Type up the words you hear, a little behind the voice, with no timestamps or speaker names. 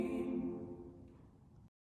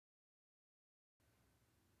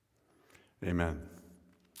Amen.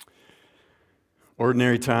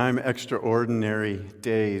 Ordinary time, extraordinary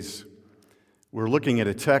days. We're looking at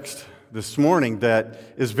a text this morning that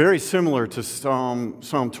is very similar to Psalm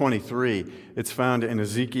 23. It's found in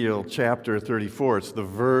Ezekiel chapter 34. It's the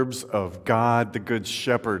Verbs of God, the Good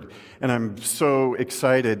Shepherd. And I'm so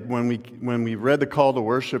excited. When we read the call to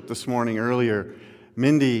worship this morning earlier,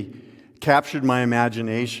 Mindy captured my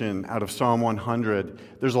imagination out of Psalm 100.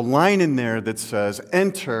 There's a line in there that says,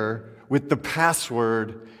 "Enter with the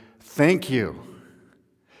password, thank you."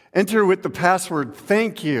 Enter with the password,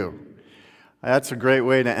 thank you. That's a great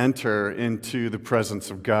way to enter into the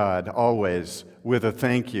presence of God, always with a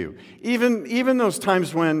thank you. Even those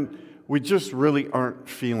times when we just really aren't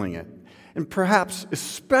feeling it. And perhaps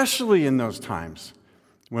especially in those times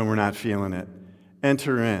when we're not feeling it,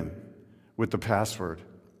 enter in with the password,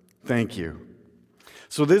 thank you.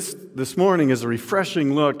 So this morning is a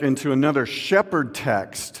refreshing look into another shepherd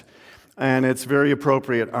text, and it's very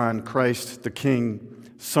appropriate on Christ the King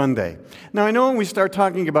Sunday. Now, I know when we start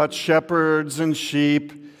talking about shepherds and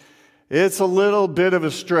sheep, it's a little bit of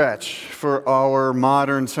a stretch for our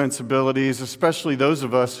modern sensibilities, especially those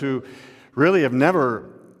of us who really have never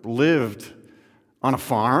lived on a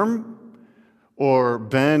farm or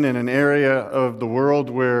been in an area of the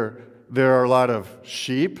world where there are a lot of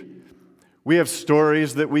sheep. We have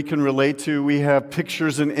stories that we can relate to. We have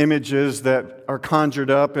pictures and images that are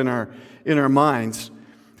conjured up in our minds.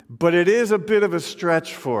 But it is a bit of a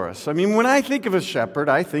stretch for us. I mean, when I think of a shepherd,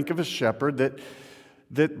 I think of a shepherd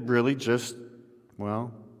that really just,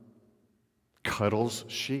 cuddles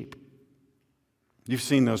sheep. You've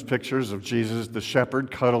seen those pictures of Jesus, the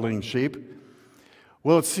shepherd, cuddling sheep.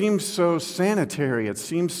 Well, it seems so sanitary, it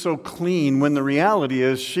seems so clean, when the reality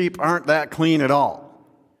is sheep aren't that clean at all.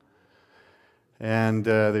 And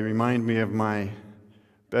they remind me of my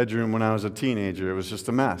bedroom when I was a teenager. It was just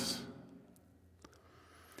a mess.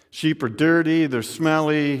 Sheep are dirty, they're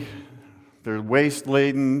smelly, they're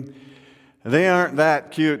waste-laden. They aren't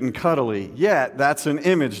that cute and cuddly, yet that's an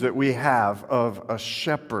image that we have of a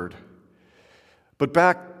shepherd. But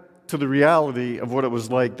back to the reality of what it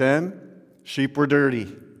was like then, sheep were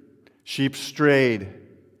dirty, sheep strayed,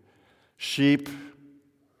 sheep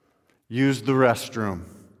used the restroom,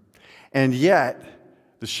 and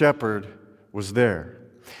yet the shepherd was there.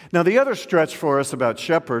 Now, the other stretch for us about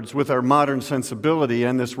shepherds with our modern sensibility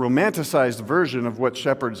and this romanticized version of what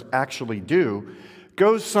shepherds actually do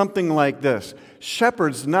goes something like this.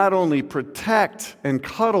 Shepherds not only protect and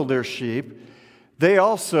cuddle their sheep, they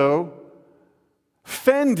also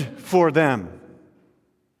fend for them.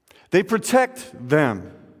 They protect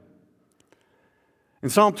them. In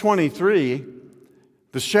Psalm 23,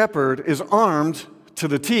 the shepherd is armed to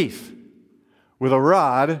the teeth with a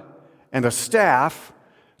rod and a staff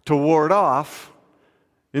to ward off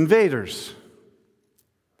invaders.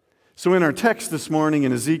 So in our text this morning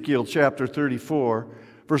in Ezekiel chapter 34,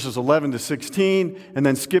 verses 11 to 16, and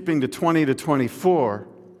then skipping to 20 to 24,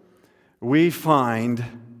 we find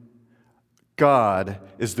God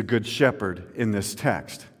is the good shepherd in this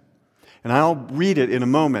text. And I'll read it in a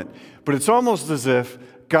moment, but it's almost as if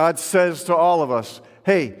God says to all of us,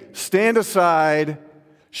 hey, stand aside,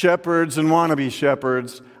 shepherds and wannabe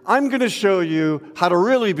shepherds. I'm going to show you how to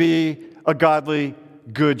really be a godly,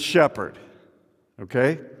 good shepherd.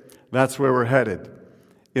 Okay? That's where we're headed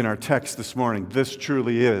in our text this morning. This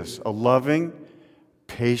truly is a loving,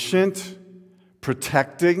 patient,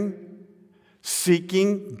 protecting,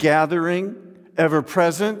 seeking, gathering,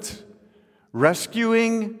 ever-present,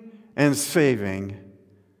 rescuing, and saving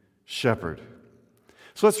shepherd.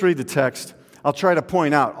 So let's read the text. I'll try to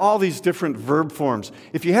point out all these different verb forms.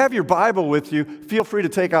 If you have your Bible with you, feel free to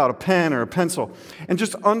take out a pen or a pencil and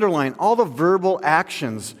just underline all the verbal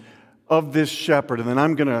actions of this shepherd. And then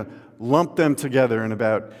I'm going to lump them together in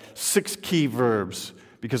about 6 key verbs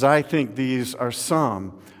because I think these are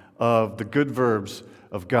some of the good verbs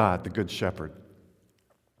of God, the good shepherd.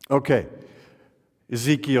 Okay,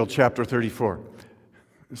 Ezekiel chapter 34.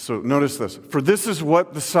 So notice this. For this is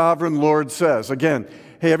what the sovereign Lord says. Again,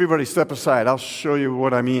 hey, everybody step aside. I'll show you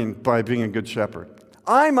what I mean by being a good shepherd.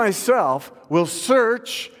 I myself will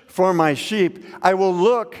search for my sheep. I will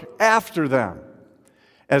look after them.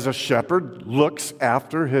 As a shepherd looks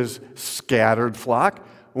after his scattered flock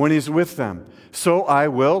when he's with them. So I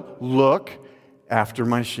will look after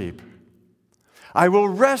my sheep. I will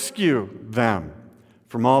rescue them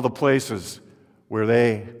from all the places where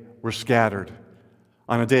they were scattered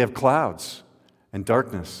on a day of clouds and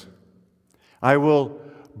darkness. I will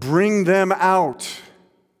bring them out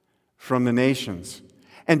from the nations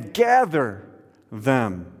and gather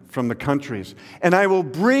them from the countries, and I will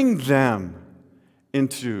bring them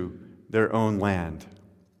into their own land.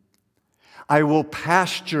 I will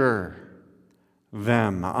pasture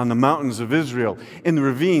them on the mountains of Israel, in the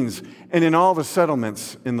ravines, and in all the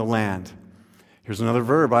settlements in the land. Here's another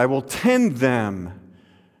verb. I will tend them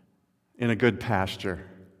in a good pasture,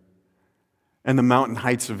 and the mountain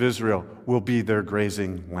heights of Israel will be their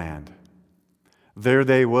grazing land. There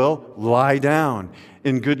they will lie down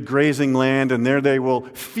in good grazing land, and there they will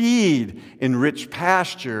feed in rich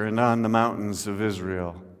pasture and on the mountains of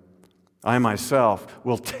Israel. I myself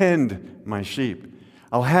will tend my sheep.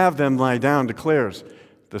 I'll have them lie down, declares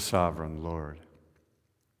the sovereign Lord.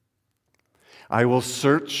 I will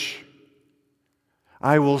search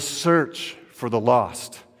for the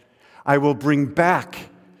lost. I will bring back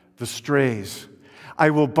the strays. I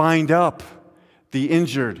will bind up the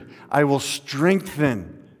injured. I will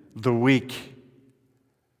strengthen the weak.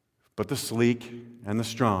 But the sleek and the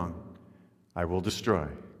strong I will destroy.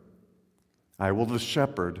 I will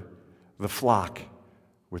shepherd the flock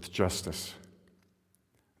with justice.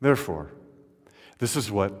 Therefore, this is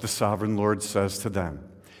what the sovereign Lord says to them.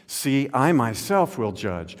 See, I myself will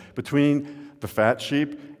judge between the fat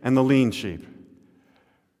sheep and the lean sheep,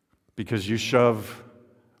 because you shove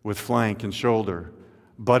with flank and shoulder,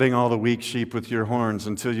 butting all the weak sheep with your horns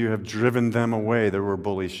until you have driven them away. There were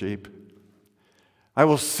bully sheep. I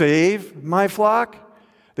will save my flock.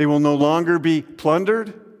 They will no longer be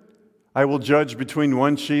plundered. I will judge between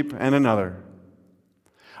one sheep and another.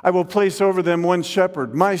 I will place over them one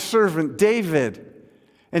shepherd, my servant David,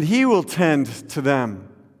 and he will tend to them.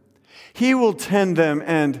 He will tend them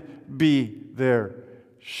and be their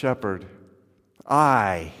shepherd.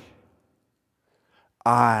 I,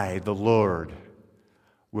 the Lord,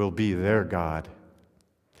 will be their God,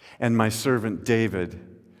 and my servant David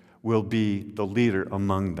will be the leader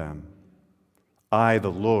among them. I,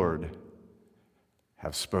 the Lord,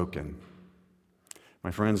 have spoken. My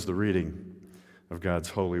friends, the reading of God's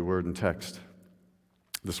holy word and text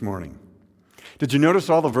this morning. Did you notice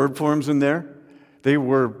all the verb forms in there? They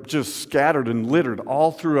were just scattered and littered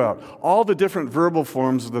all throughout. All the different verbal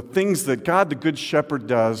forms of the things that God the Good Shepherd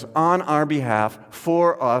does on our behalf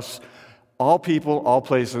for us, all people, all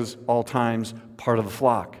places, all times, part of the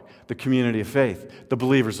flock, the community of faith, the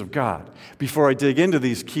believers of God. Before I dig into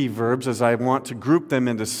these key verbs, as I want to group them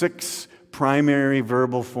into 6 primary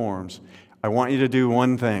verbal forms, I want you to do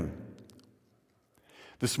one thing.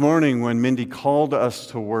 This morning, when Mindy called us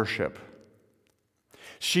to worship,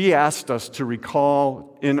 she asked us to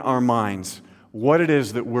recall in our minds what it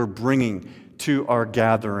is that we're bringing to our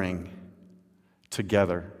gathering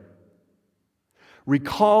together.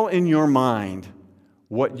 Recall in your mind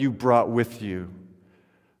what you brought with you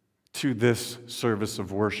to this service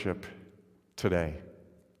of worship today.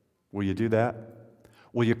 Will you do that?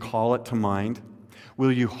 Will you call it to mind?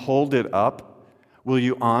 Will you hold it up? Will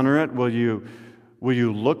you honor it? Will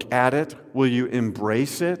you look at it? Will you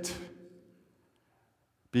embrace it?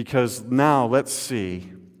 Because now let's see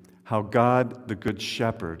how God, the Good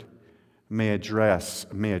Shepherd, may address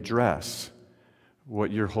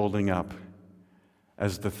what you're holding up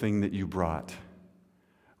as the thing that you brought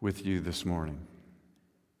with you this morning.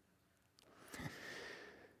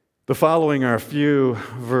 The following are a few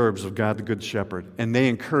verbs of God, the Good Shepherd, and they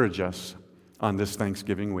encourage us on this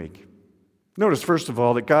Thanksgiving week. Notice, first of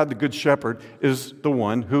all, that God, the Good Shepherd, is the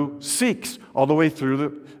one who seeks all the way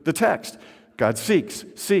through the text. God seeks.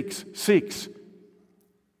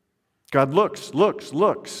 God looks.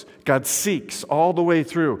 God seeks all the way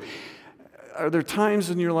through. Are there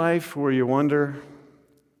times in your life where you wonder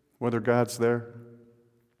whether God's there?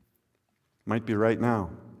 Might be right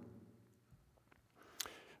now.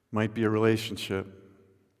 Might be a relationship.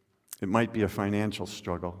 It might be a financial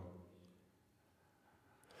struggle.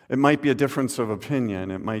 It might be a difference of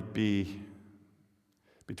opinion. It might be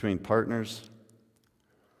between partners.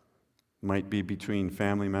 It might be between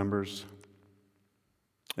family members.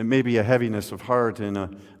 It may be a heaviness of heart in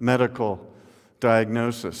a medical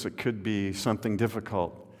diagnosis. It could be something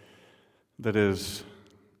difficult that is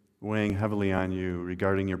weighing heavily on you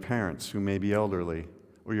regarding your parents who may be elderly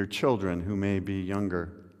or your children who may be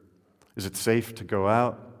younger. Is it safe to go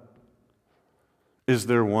out? Is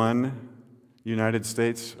there one United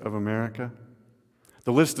States of America?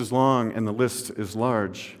 The list is long and the list is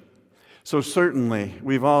large. So certainly,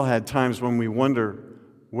 we've all had times when we wonder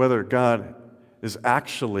whether God is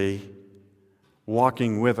actually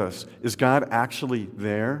walking with us. Is God actually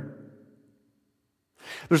there?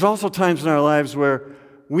 There's also times in our lives where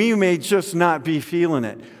we may just not be feeling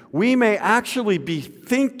it. We may actually be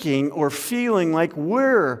thinking or feeling like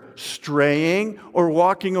we're straying or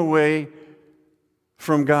walking away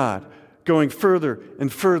from God, going further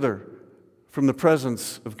and further from the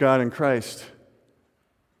presence of God in Christ,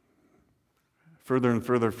 further and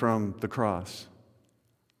further from the cross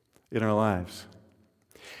in our lives.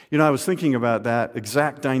 I was thinking about that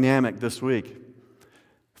exact dynamic this week.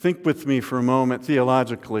 Think with me for a moment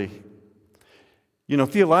theologically.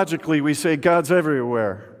 Theologically, we say God's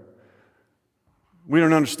everywhere. We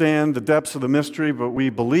don't understand the depths of the mystery, but we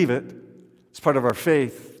believe it. It's part of our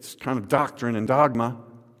faith. It's kind of doctrine and dogma.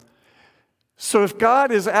 So if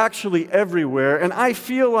God is actually everywhere, and I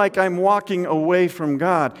feel like I'm walking away from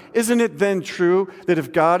God, isn't it then true that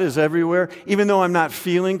if God is everywhere, even though I'm not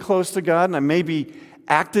feeling close to God, and I may be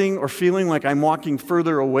acting or feeling like I'm walking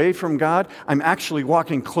further away from God, I'm actually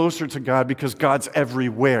walking closer to God because God's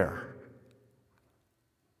everywhere?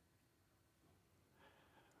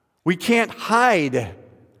 We can't hide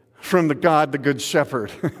from the God, the Good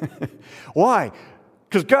Shepherd. Why?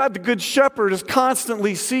 Because God, the Good Shepherd, is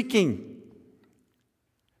constantly seeking,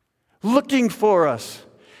 looking for us.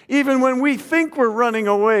 Even when we think we're running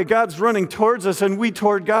away, God's running towards us and we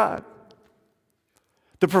toward God.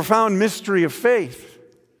 The profound mystery of faith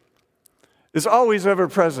is always ever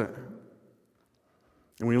present.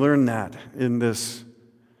 And we learn that in this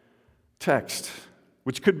text,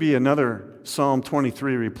 which could be another Psalm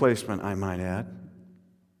 23 replacement, I might add.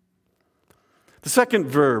 The second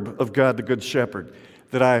verb of God the Good Shepherd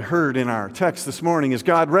that I heard in our text this morning is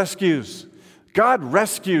God rescues. God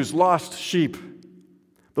rescues lost sheep.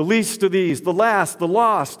 The least of these, the last, the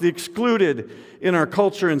lost, the excluded in our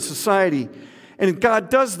culture and society. And God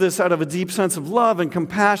does this out of a deep sense of love and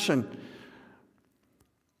compassion.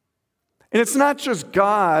 And it's not just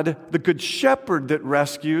God, the Good Shepherd, that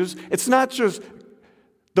rescues. It's not just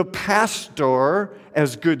the pastor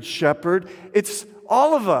as Good Shepherd. It's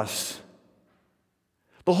all of us.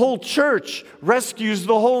 The whole church rescues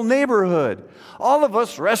the whole neighborhood. All of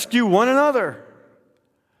us rescue one another.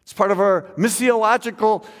 It's part of our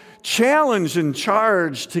missiological challenge and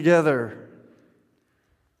charge together.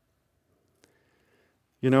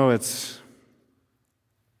 It's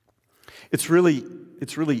really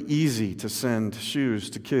easy to send shoes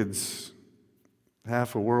to kids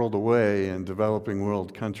half a world away in developing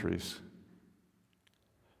world countries.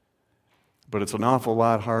 But it's an awful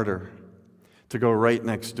lot harder to go right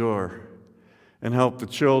next door and help the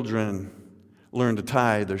children learn to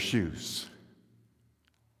tie their shoes.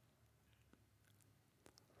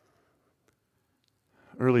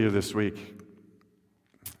 Earlier this week,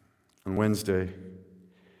 on Wednesday,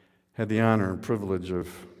 had the honor and privilege of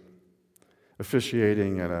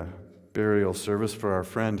officiating at a burial service for our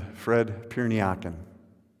friend Fred Pierniakin.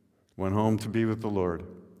 Went home to be with the Lord.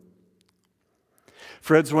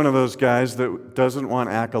 Fred's one of those guys that doesn't want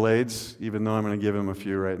accolades, even though I'm going to give him a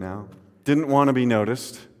few right now. Didn't want to be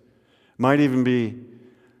noticed. Might even be,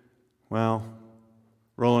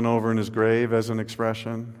 rolling over in his grave as an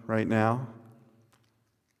expression right now.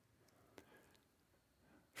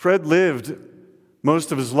 Fred lived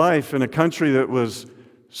most of his life in a country that was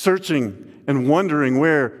searching and wondering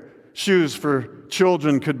where shoes for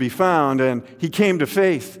children could be found, and he came to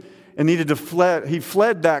faith and he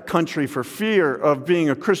fled that country for fear of being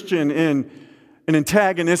a Christian in an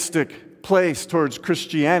antagonistic place towards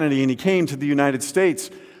Christianity, and he came to the United States,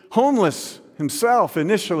 homeless himself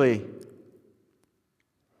initially,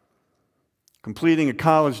 completing a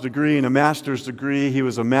college degree and a master's degree. He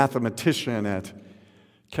was a mathematician at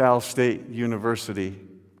Cal State University.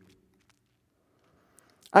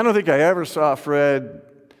 I don't think I ever saw Fred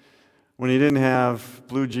when he didn't have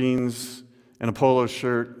blue jeans and a polo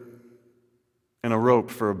shirt and a rope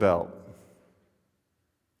for a belt.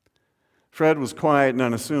 Fred was quiet and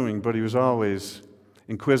unassuming, but he was always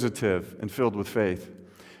inquisitive and filled with faith.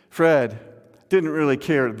 Fred didn't really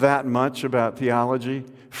care that much about theology.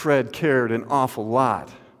 Fred cared an awful lot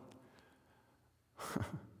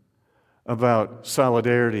about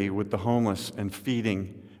solidarity with the homeless and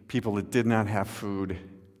feeding people that did not have food.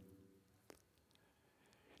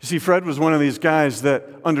 You see, Fred was one of these guys that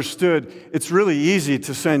understood it's really easy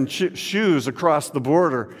to send shoes across the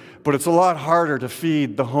border, but it's a lot harder to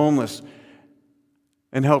feed the homeless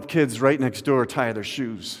and help kids right next door tie their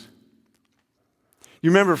shoes. You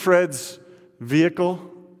remember Fred's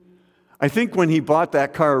vehicle? I think when he bought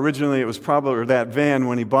that car originally, or that van,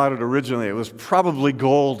 when he bought it originally, it was probably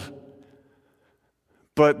gold.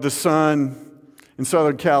 But the sun in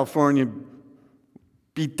Southern California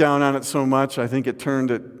beat down on it so much, I think it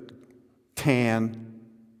turned it tan.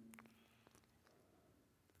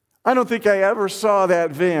 I don't think I ever saw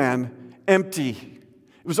that van empty.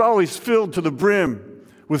 It was always filled to the brim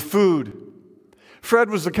with food. Fred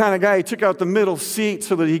was the kind of guy, he took out the middle seat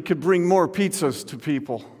so that he could bring more pizzas to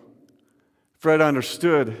people. Fred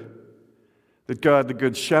understood that God, the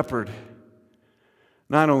Good Shepherd,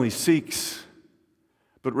 not only seeks,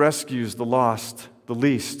 but rescues the lost, the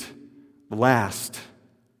least, the last.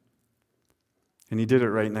 And he did it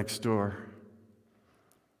right next door,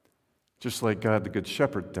 just like God, the Good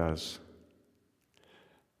Shepherd, does.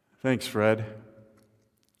 Thanks, Fred.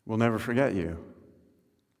 We'll never forget you.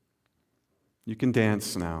 You can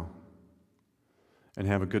dance now and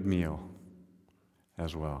have a good meal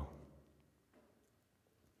as well.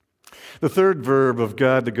 The third verb of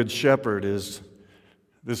God, the Good Shepherd, is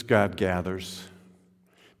this: God gathers.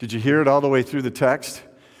 Did you hear it all the way through the text?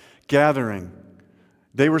 Gathering.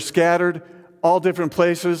 They were scattered all different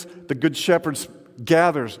places. The Good Shepherd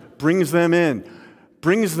gathers, brings them in,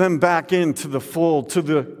 brings them back into the fold, to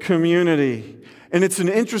the community. And it's an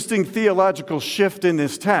interesting theological shift in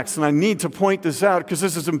this text, and I need to point this out because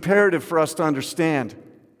this is imperative for us to understand.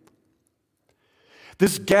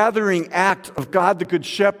 This gathering act of God the Good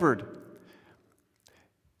Shepherd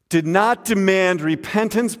did not demand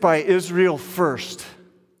repentance by Israel first.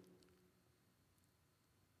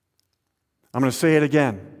 I'm going to say it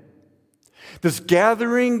again. This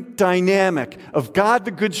gathering dynamic of God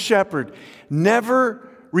the Good Shepherd never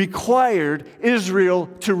required Israel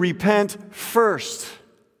to repent first.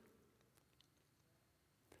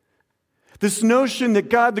 This notion that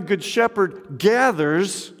God the Good Shepherd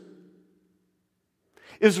gathers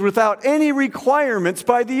is without any requirements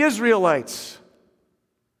by the Israelites.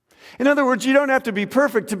 In other words, you don't have to be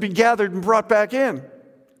perfect to be gathered and brought back in.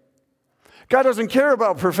 God doesn't care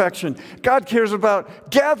about perfection. God cares about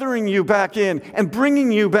gathering you back in and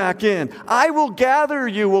bringing you back in. I will gather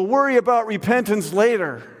you. We'll worry about repentance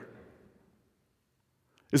later,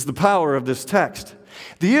 is the power of this text.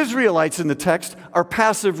 The Israelites in the text are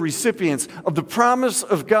passive recipients of the promise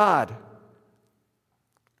of God.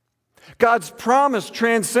 God's promise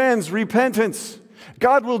transcends repentance.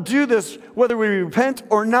 God will do this whether we repent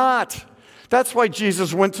or not. That's why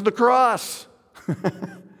Jesus went to the cross.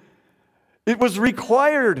 It was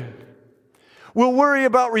required. We'll worry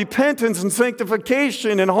about repentance and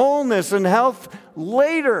sanctification and wholeness and health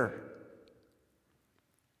later.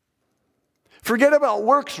 Forget about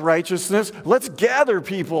works righteousness. Let's gather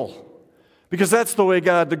people, because that's the way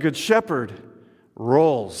God, the Good Shepherd,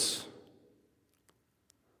 rolls.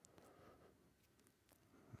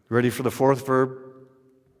 Ready for the fourth verb?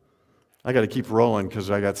 I got to keep rolling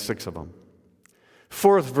because I got 6 of them.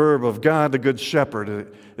 Fourth verb of God, the Good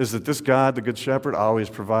Shepherd, is that this God, the Good Shepherd, always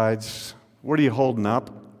provides. What are you holding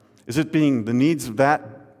up? Is it being the needs of that?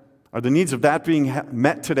 Are the needs of that being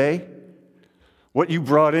met today? What you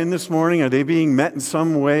brought in this morning, are they being met in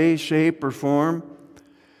some way, shape, or form?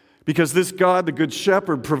 Because this God, the Good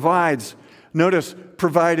Shepherd, provides, notice,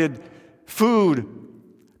 provided food,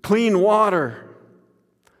 clean water,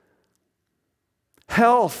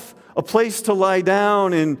 health, a place to lie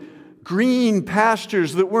down in green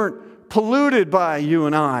pastures that weren't polluted by you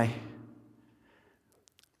and I.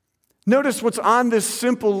 Notice what's on this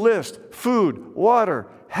simple list: food, water,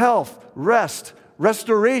 health, rest,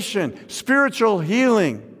 restoration, spiritual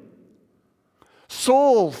healing,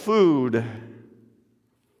 soul food,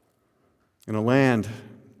 in a land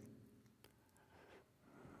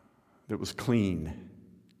that was clean.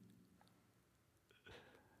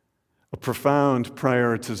 A profound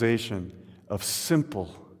prioritization of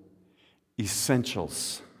simple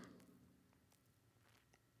essentials.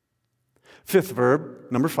 Fifth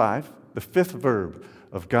verb, number 5, the fifth verb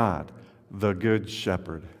of God, the Good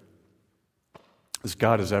Shepherd. This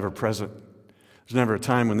God is ever present. There's never a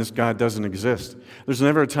time when this God doesn't exist. There's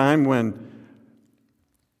never a time when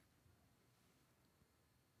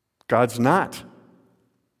God's not.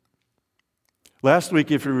 Last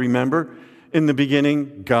week, if you remember, in the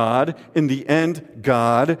beginning, God, in the end,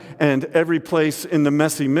 God, and every place in the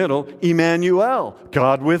messy middle, Emmanuel,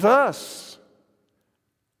 God with us.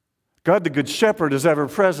 God, the Good Shepherd, is ever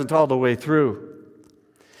present all the way through.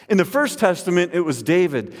 In the First Testament, it was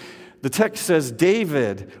David. The text says,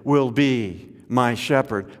 David will be my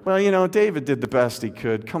shepherd. Well, you know, David did the best he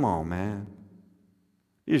could. Come on, man.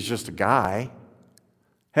 He was just a guy.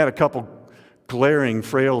 Had a couple glaring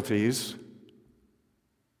frailties.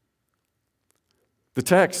 The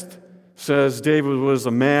text says David was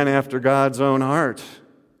a man after God's own heart.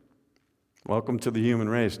 Welcome to the human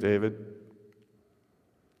race, David.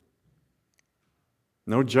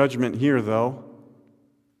 No judgment here, though.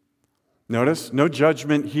 Notice, no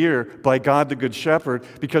judgment here by God the Good Shepherd,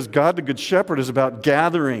 because God the Good Shepherd is about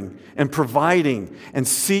gathering and providing and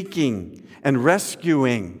seeking and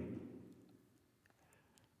rescuing.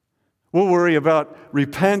 We'll worry about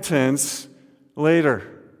repentance later.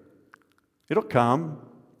 It'll come.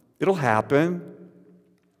 It'll happen.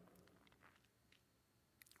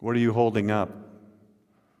 What are you holding up?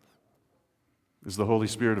 Is the Holy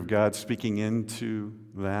Spirit of God speaking into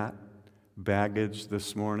that baggage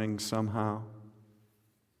this morning somehow?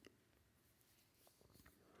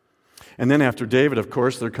 And then after David, of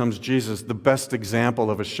course, there comes Jesus, the best example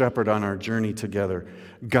of a shepherd on our journey together.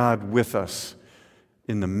 God with us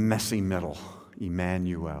in the messy middle,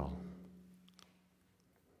 Emmanuel.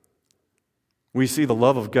 We see the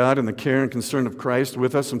love of God and the care and concern of Christ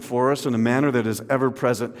with us and for us in a manner that is ever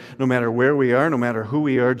present. No matter where we are, no matter who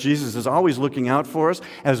we are, Jesus is always looking out for us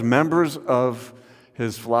as members of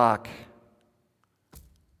his flock.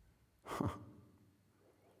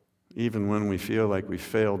 Even when we feel like we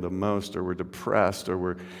failed the most, or we're depressed,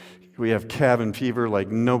 or we have cabin fever like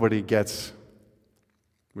nobody gets.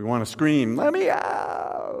 We want to scream, "Let me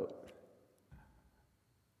out!"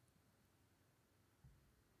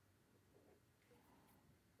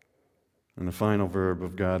 And the final verb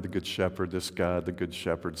of God, the Good Shepherd, this God, the Good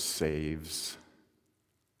Shepherd, saves.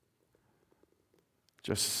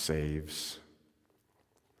 Just saves.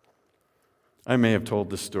 I may have told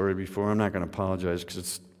this story before. I'm not going to apologize because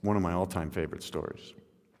it's one of my all-time favorite stories.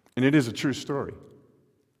 And it is a true story.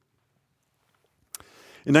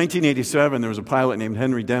 In 1987, there was a pilot named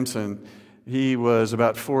Henry Dempsey. He was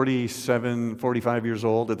about 45 years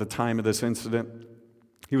old at the time of this incident.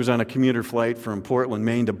 He was on a commuter flight from Portland,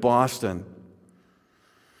 Maine to Boston.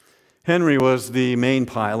 Henry was the main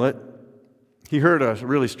pilot. He heard a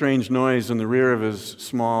really strange noise in the rear of his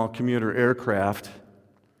small commuter aircraft.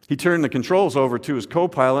 He turned the controls over to his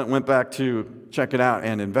co-pilot and went back to check it out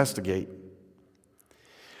and investigate.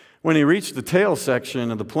 When he reached the tail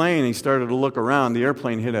section of the plane, he started to look around. The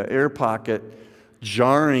airplane hit an air pocket,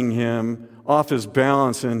 jarring him off his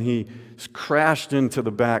balance, and he crashed into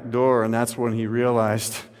the back door, and that's when he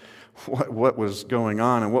realized what was going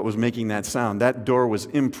on and what was making that sound. That door was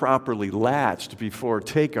improperly latched before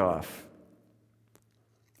takeoff.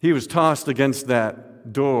 He was tossed against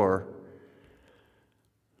that door.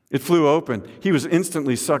 It flew open. He was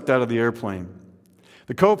instantly sucked out of the airplane.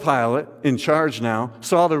 The co-pilot, in charge now,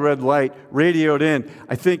 saw the red light, radioed in.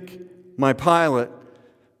 "I think my pilot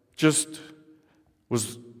just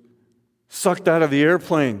was sucked out of the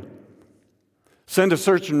airplane. Send a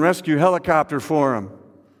search and rescue helicopter for him."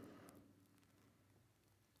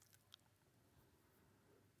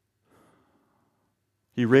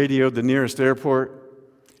 He radioed the nearest airport.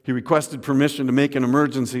 He requested permission to make an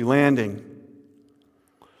emergency landing.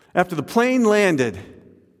 After the plane landed,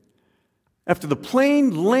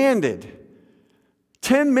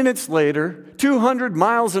 10 minutes later, 200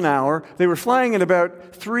 miles an hour, they were flying at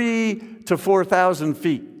about 3,000 to 4,000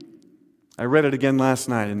 feet. I read it again last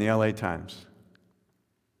night in the LA Times.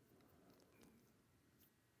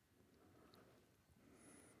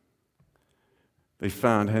 They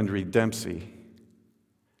found Henry Dempsey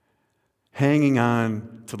hanging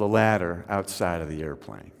on to the ladder outside of the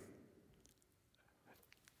airplane.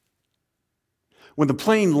 When the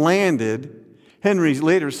plane landed, Henry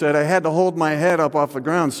later said, "I had to hold my head up off the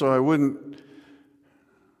ground so I wouldn't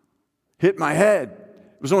hit my head.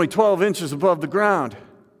 It was only 12 inches above the ground."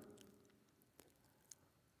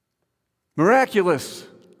 Miraculous.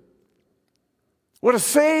 What a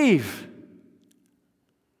save.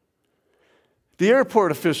 The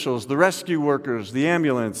airport officials, the rescue workers, the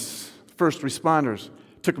ambulance, first responders,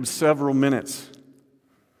 took them several minutes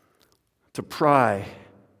to pry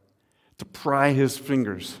his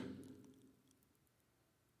fingers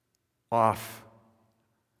off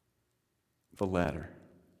the ladder.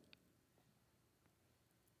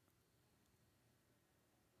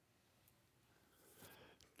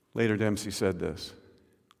 Later, Dempsey said this: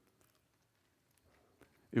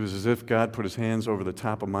 "It was as if God put his hands over the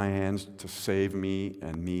top of my hands to save me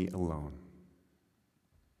and me alone."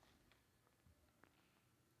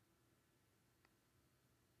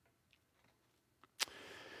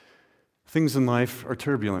 Things in life are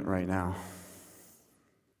turbulent right now.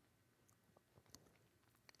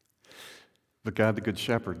 But God, the Good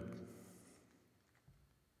Shepherd,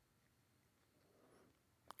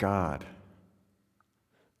 God,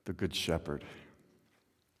 the Good Shepherd,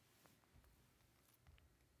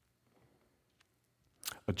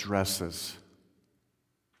 addresses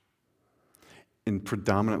in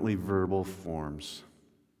predominantly verbal forms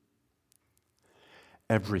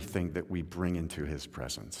everything that we bring into his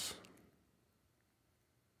presence.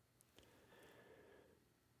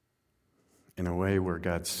 In a way where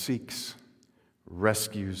God seeks,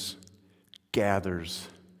 rescues, gathers,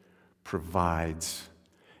 provides,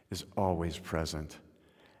 is always present,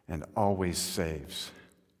 and always saves.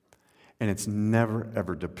 And it's never,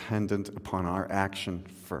 ever dependent upon our action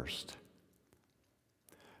first.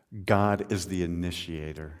 God is the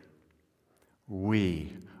initiator.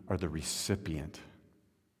 We are the recipient.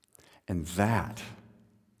 And that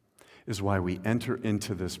is why we enter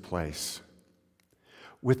into this place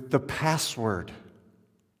with the password.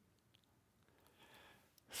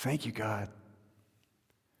 Thank you, God.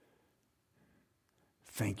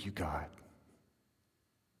 Thank you, God.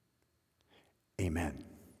 Amen.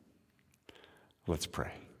 Let's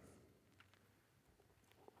pray.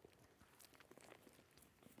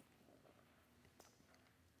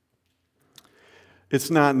 It's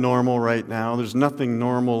not normal right now. There's nothing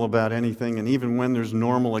normal about anything. And even when there's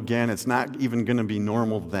normal again, it's not even going to be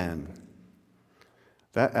normal then.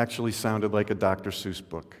 That actually sounded like a Dr. Seuss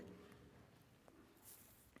book.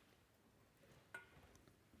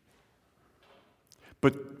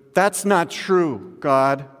 But that's not true,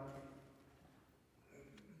 God.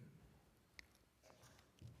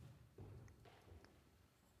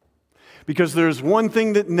 Because there's one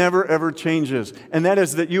thing that never ever changes, and that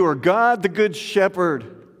is that you are God, the Good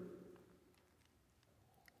Shepherd.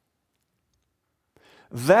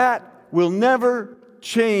 That will never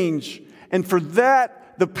change. And for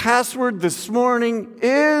that, the password this morning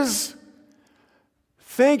is,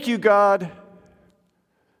 thank you, God.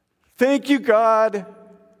 Thank you, God.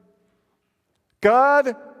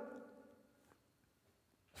 God,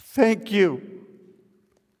 thank you.